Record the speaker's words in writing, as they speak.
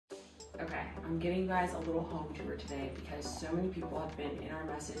Okay, I'm giving you guys a little home tour today because so many people have been in our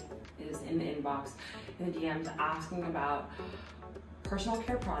messages, in the inbox, in the DMs, asking about personal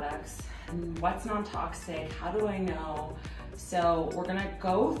care products, what's non-toxic, how do I know? So we're gonna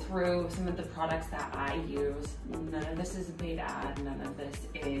go through some of the products that I use. None of this is a paid ad, none of this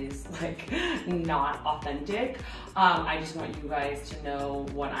is like not authentic. I just want you guys to know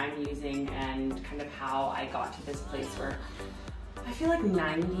what I'm using and kind of how I got to this place where I feel like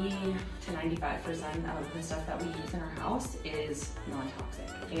 90 to 95% of the stuff that we use in our house is non-toxic.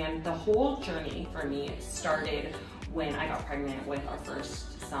 And the whole journey for me started when I got pregnant with our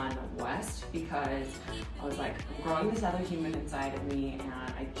first son, West, because I was like, I'm growing this other human inside of me and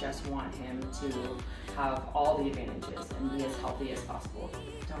I just want him to have all the advantages and be as healthy as possible.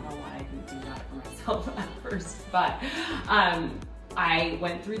 Don't know why I didn't do that for myself at first, but I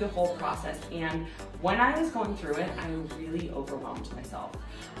went through the whole process, and when I was going through it, I really overwhelmed myself.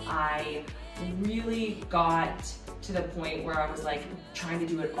 I really got to the point where I was like trying to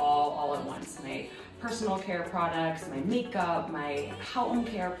do it all at once. My personal care products, my makeup, my home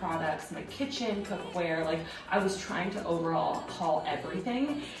care products, my kitchen cookware, like I was trying to overall haul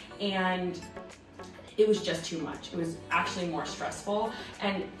everything, and it was just too much. It was actually more stressful.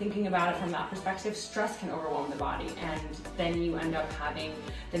 And thinking about it from that perspective, stress can overwhelm the body, and then you end up having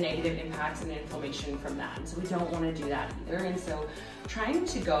the negative impacts and inflammation from that. And so we don't want to do that either. And so trying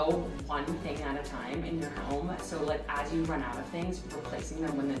to go one thing at a time in your home, so like as you run out of things, replacing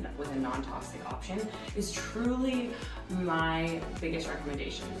them with a non-toxic option is truly my biggest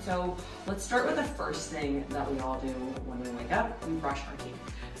recommendation. So let's start with the first thing that we all do when we wake up: we brush our teeth.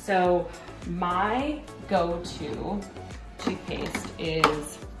 So my go-to toothpaste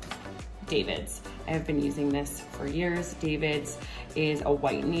is David's. I have been using this for years. David's is a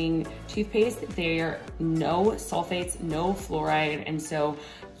whitening toothpaste. They're no sulfates, no fluoride, and so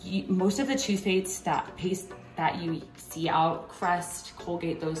most of the toothpaste that you see out, Crest,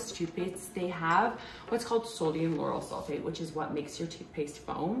 Colgate, those toothpastes, they have what's called sodium lauryl sulfate, which is what makes your toothpaste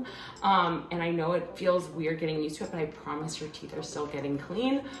foam. And I know it feels weird getting used to it, but I promise your teeth are still getting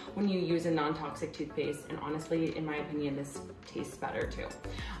clean when you use a non-toxic toothpaste. And honestly, in my opinion, this tastes better too.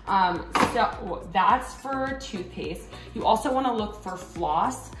 So that's for toothpaste. You also want to look for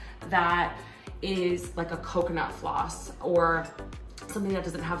floss that is like a coconut floss or something that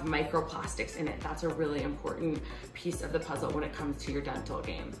doesn't have microplastics in it. That's a really important piece of the puzzle when it comes to your dental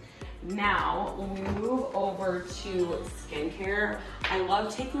game. Now, when we move over to skincare, I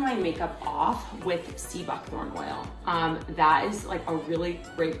love taking my makeup off with sea buckthorn oil. That is like a really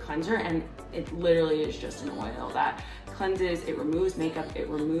great cleanser, and it literally is just an oil that cleanses, it removes makeup, it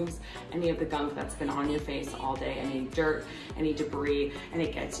removes any of the gunk that's been on your face all day, any dirt, any debris, and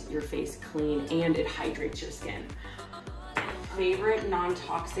it gets your face clean and it hydrates your skin. Favorite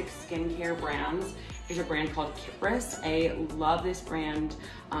non-toxic skincare brands is a brand called Kypris. I love this brand.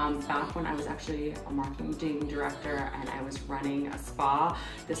 Back when I was actually a marketing director and I was running a spa,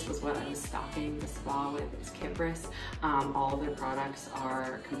 this was what I was stocking the spa with, is Kypris. All of their products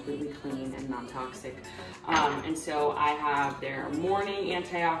are completely clean and non-toxic. And so I have their morning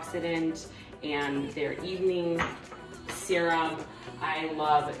antioxidant and their evening serum. I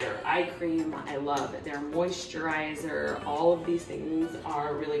love their eye cream. I love their moisturizer. All of these things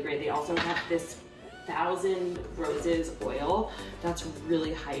are really great. They also have this 1000 Roses oil that's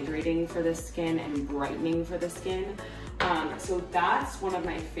really hydrating for the skin and brightening for the skin. So that's one of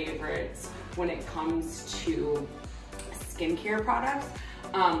my favorites when it comes to skincare products.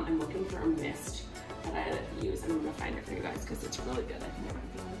 I'm looking for a mist that I use. I'm gonna find it for you guys because it's really good. I think it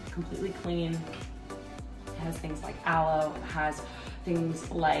might be completely clean. It has things like aloe, it has things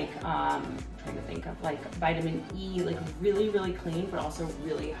like, I'm trying to think of like vitamin E, like really, really clean, but also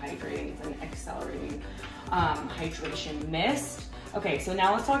really hydrating. It's an accelerating hydration mist. Okay, so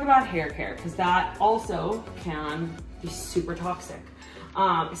now let's talk about hair care, because that also can be super toxic,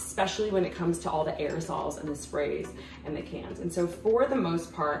 especially when it comes to all the aerosols and the sprays and the cans. And so for the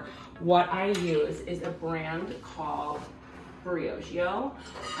most part, what I use is a brand called Briogeo.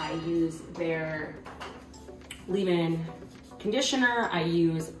 I use their leave-in conditioner, I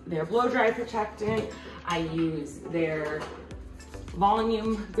use their blow dry protectant, I use their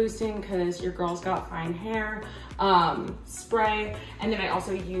volume boosting because your girl's got fine hair spray, and then I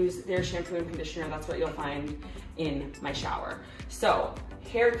also use their shampoo and conditioner. That's what you'll find in my shower. So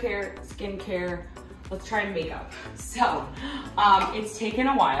hair care, skin care, let's try makeup. So it's taken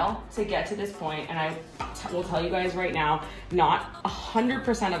a while to get to this point, and I will tell you guys right now, not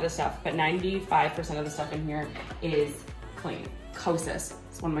 100% of the stuff, but 95% of the stuff in here is clean. Kosas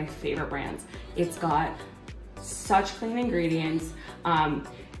is one of my favorite brands. It's got such clean ingredients.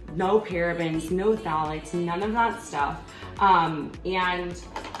 no parabens, no phthalates, none of that stuff. And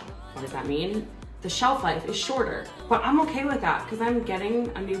what does that mean? The shelf life is shorter, but I'm okay with that because I'm getting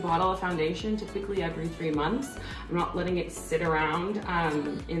a new bottle of foundation typically every 3 months. I'm not letting it sit around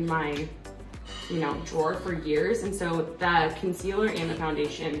in my drawer for years. And so the concealer and the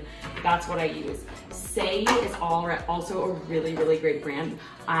foundation, that's what I use. Say is also a really, really great brand.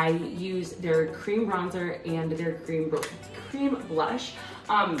 I use their cream bronzer and their cream blush.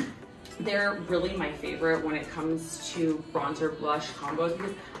 They're really my favorite when it comes to bronzer blush combos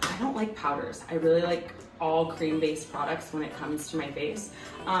because I don't like powders. I really like all cream-based products when it comes to my face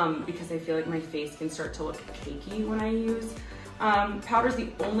because I feel like my face can start to look cakey when I use powders.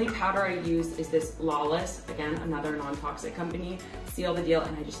 The only powder I use is this Lawless, again, another non-toxic company, Seal the Deal,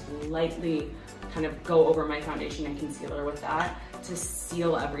 and I just lightly kind of go over my foundation and concealer with that to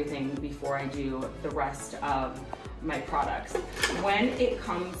seal everything before I do the rest of my products. When it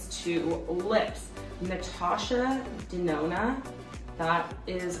comes to lips, Natasha Denona, that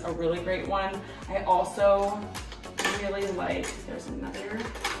is a really great one. I also really like, there's another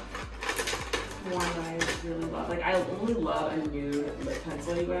one that I really love. Like, I only love a nude lip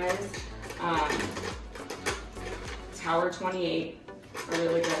pencil, you guys. Tower 28, a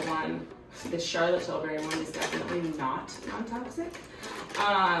really good one. The Charlotte Tilbury one is definitely not non-toxic.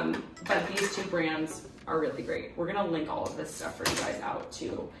 But these two brands are really great. We're gonna link all of this stuff for you guys out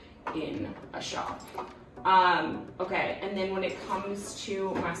too in a shop. Okay, and then when it comes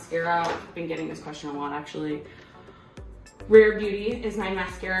to mascara, I've been getting this question a lot actually. Rare Beauty is my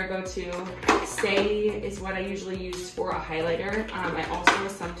mascara go-to. Stay is what I usually use for a highlighter. I also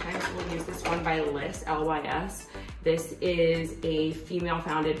sometimes will use this one by Lys, L-Y-S. This is a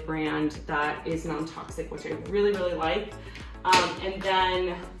female-founded brand that is non-toxic, which I really, really like. And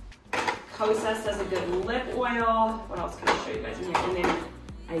then Kosas does a good lip oil. What else can I show you guys in here? And then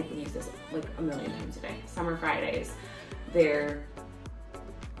I use this like a million times a day. Summer Fridays, their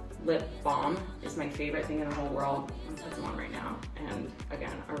lip balm is my favorite thing in the whole world. I'm gonna put some on right now. And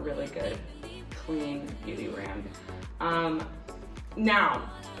again, a really good, clean beauty brand. Now,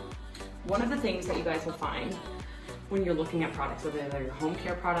 one of the things that you guys will find when you're looking at products, whether they're your home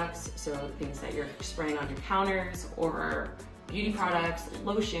care products, so things that you're spraying on your counters, or beauty products,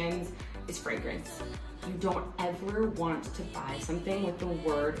 lotions, is fragrance. You don't ever want to buy something with the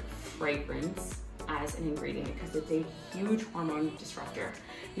word fragrance as an ingredient because it's a huge hormone disruptor.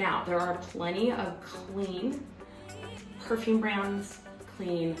 Now, there are plenty of clean perfume brands,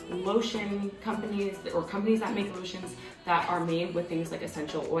 clean lotion companies, or companies that make lotions that are made with things like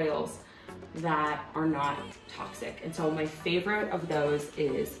essential oils that are not toxic. And so my favorite of those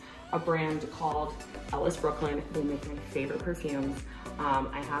is a brand called Ellis Brooklyn. They make my favorite perfumes.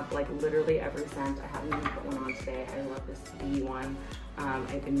 I have like literally every scent. I haven't even put one on today. I love this bee one.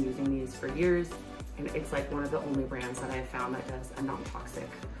 I've been using these for years, and it's like one of the only brands that I've found that does a non-toxic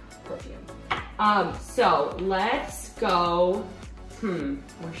perfume. So let's go,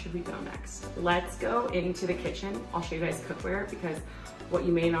 where should we go next? Let's go into the kitchen. I'll show you guys cookware because what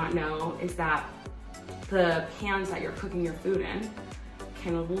you may not know is that the pans that you're cooking your food in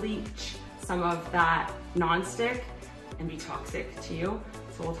can leach some of that non-stick and be toxic to you.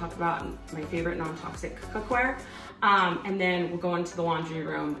 So we'll talk about my favorite non-toxic cookware. And then we'll go into the laundry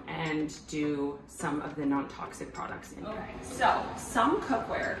room and do some of the non-toxic products in there. Okay, so some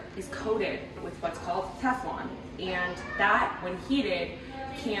cookware is coated with what's called Teflon, and that, when heated,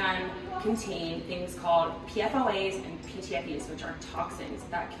 can contain things called PFOAs and PTFEs, which are toxins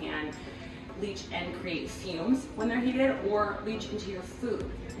that can leach and create fumes when they're heated, or leach into your food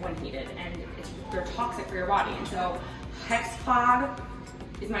when heated, and they're toxic for your body. And so Hexclad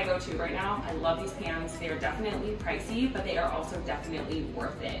is my go-to right now. I love these pans. They are definitely pricey, but they are also definitely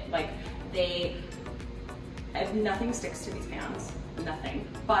worth it. Like, nothing sticks to these pans, nothing,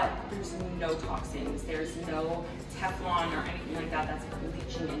 but there's no toxins, there's no Teflon or anything like that that's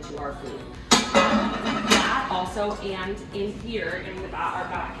leaching into our food. That also, and in here, in our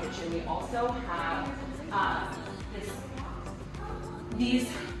back kitchen, we also have these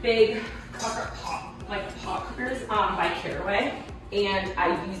big pot cookers by Caraway. And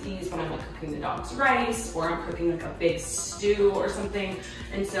I use these when I'm like cooking the dog's rice, or I'm cooking like a big stew or something.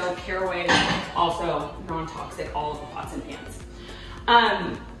 And so Caraway is also non-toxic, all of the pots and pans.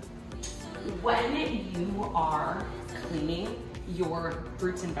 When you are cleaning your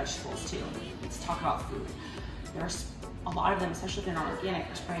fruits and vegetables too, let's talk about food. There's a lot of them, especially if they're not organic,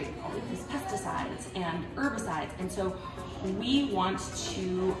 are spraying all of these pesticides and herbicides. And so we want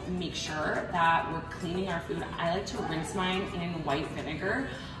to make sure that we're cleaning our food. I like to rinse mine in white vinegar.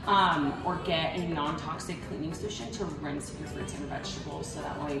 or get a non-toxic cleaning solution to rinse your fruits and vegetables, so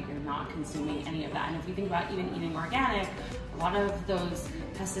that way you're not consuming any of that. And if you think about even eating organic, a lot of those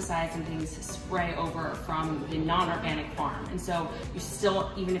pesticides and things spray over from the non-organic farm. And so you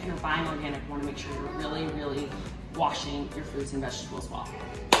still, even if you're buying organic, want to make sure you're really washing your fruits and vegetables well.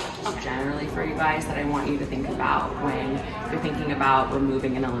 Generally for you guys that I want you to think about when you're thinking about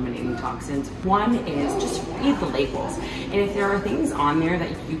removing and eliminating toxins. One is just read the labels. And if there are things on there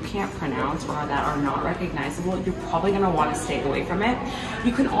that you can't pronounce or that are not recognizable, you're probably gonna wanna stay away from it.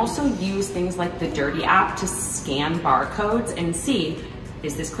 You can also use things like the Dirty app to scan barcodes and see,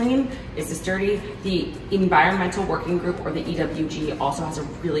 is this clean? Is this dirty? The Environmental Working Group, or the EWG, also has a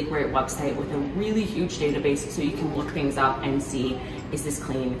really great website with a really huge database, so you can look things up and see, is this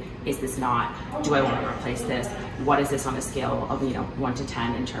clean? Is this not? Do I want to replace this? What is this on a scale of 1 to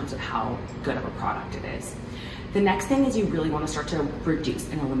 10 in terms of how good of a product it is? The next thing is you really want to start to reduce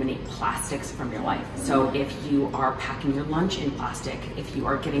and eliminate plastics from your life. So if you are packing your lunch in plastic, if you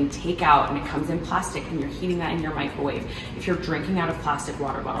are getting takeout and it comes in plastic and you're heating that in your microwave, if you're drinking out of plastic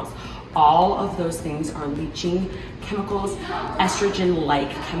water bottles, all of those things are leaching chemicals,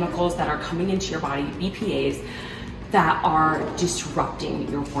 estrogen-like chemicals that are coming into your body, BPAs, that are disrupting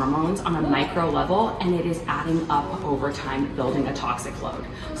your hormones on a micro level, and it is adding up over time, building a toxic load.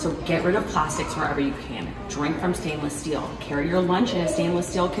 So get rid of plastics wherever you can. Drink from stainless steel. Carry your lunch in a stainless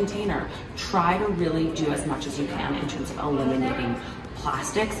steel container. Try to really do as much as you can in terms of eliminating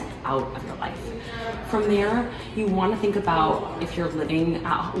plastics out of your life. From there, you want to think about, if you're living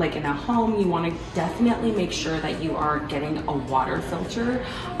like in a home, you want to definitely make sure that you are getting a water filter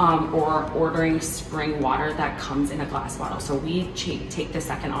or ordering spring water that comes in a glass bottle. So we take the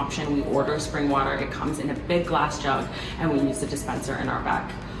second option. We order spring water. It comes in a big glass jug, and we use the dispenser in our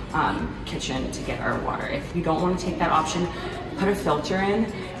back kitchen to get our water. If you don't want to take that option, put a filter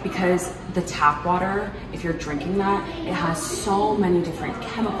in, because the tap water, if you're drinking that, it has so many different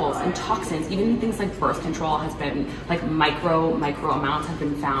chemicals and toxins. Even things like birth control has been, like micro amounts have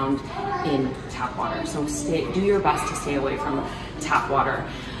been found in tap water. So do your best to stay away from tap water.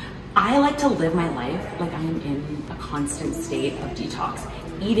 I like to live my life like I am in a constant state of detox,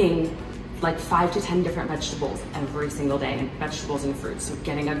 eating like 5 to 10 different vegetables every single day, and vegetables and fruits. So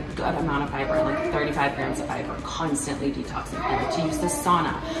getting a good amount of fiber, like 35 grams of fiber, constantly detoxing. I like to use the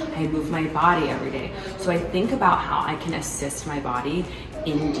sauna. I move my body every day. So I think about how I can assist my body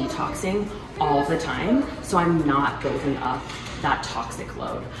in detoxing all the time, so I'm not building up that toxic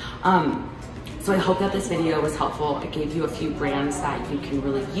load. So I hope that this video was helpful. It gave you a few brands that you can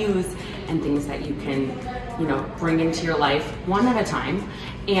really use and things that you can, bring into your life one at a time.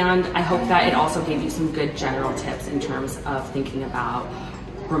 And I hope that it also gave you some good general tips in terms of thinking about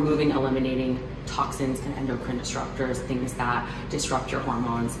removing, eliminating toxins and endocrine disruptors, things that disrupt your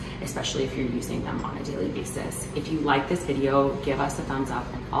hormones, especially if you're using them on a daily basis. If you like this video, give us a thumbs up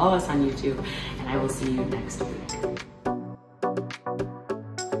and follow us on YouTube, and I will see you next week.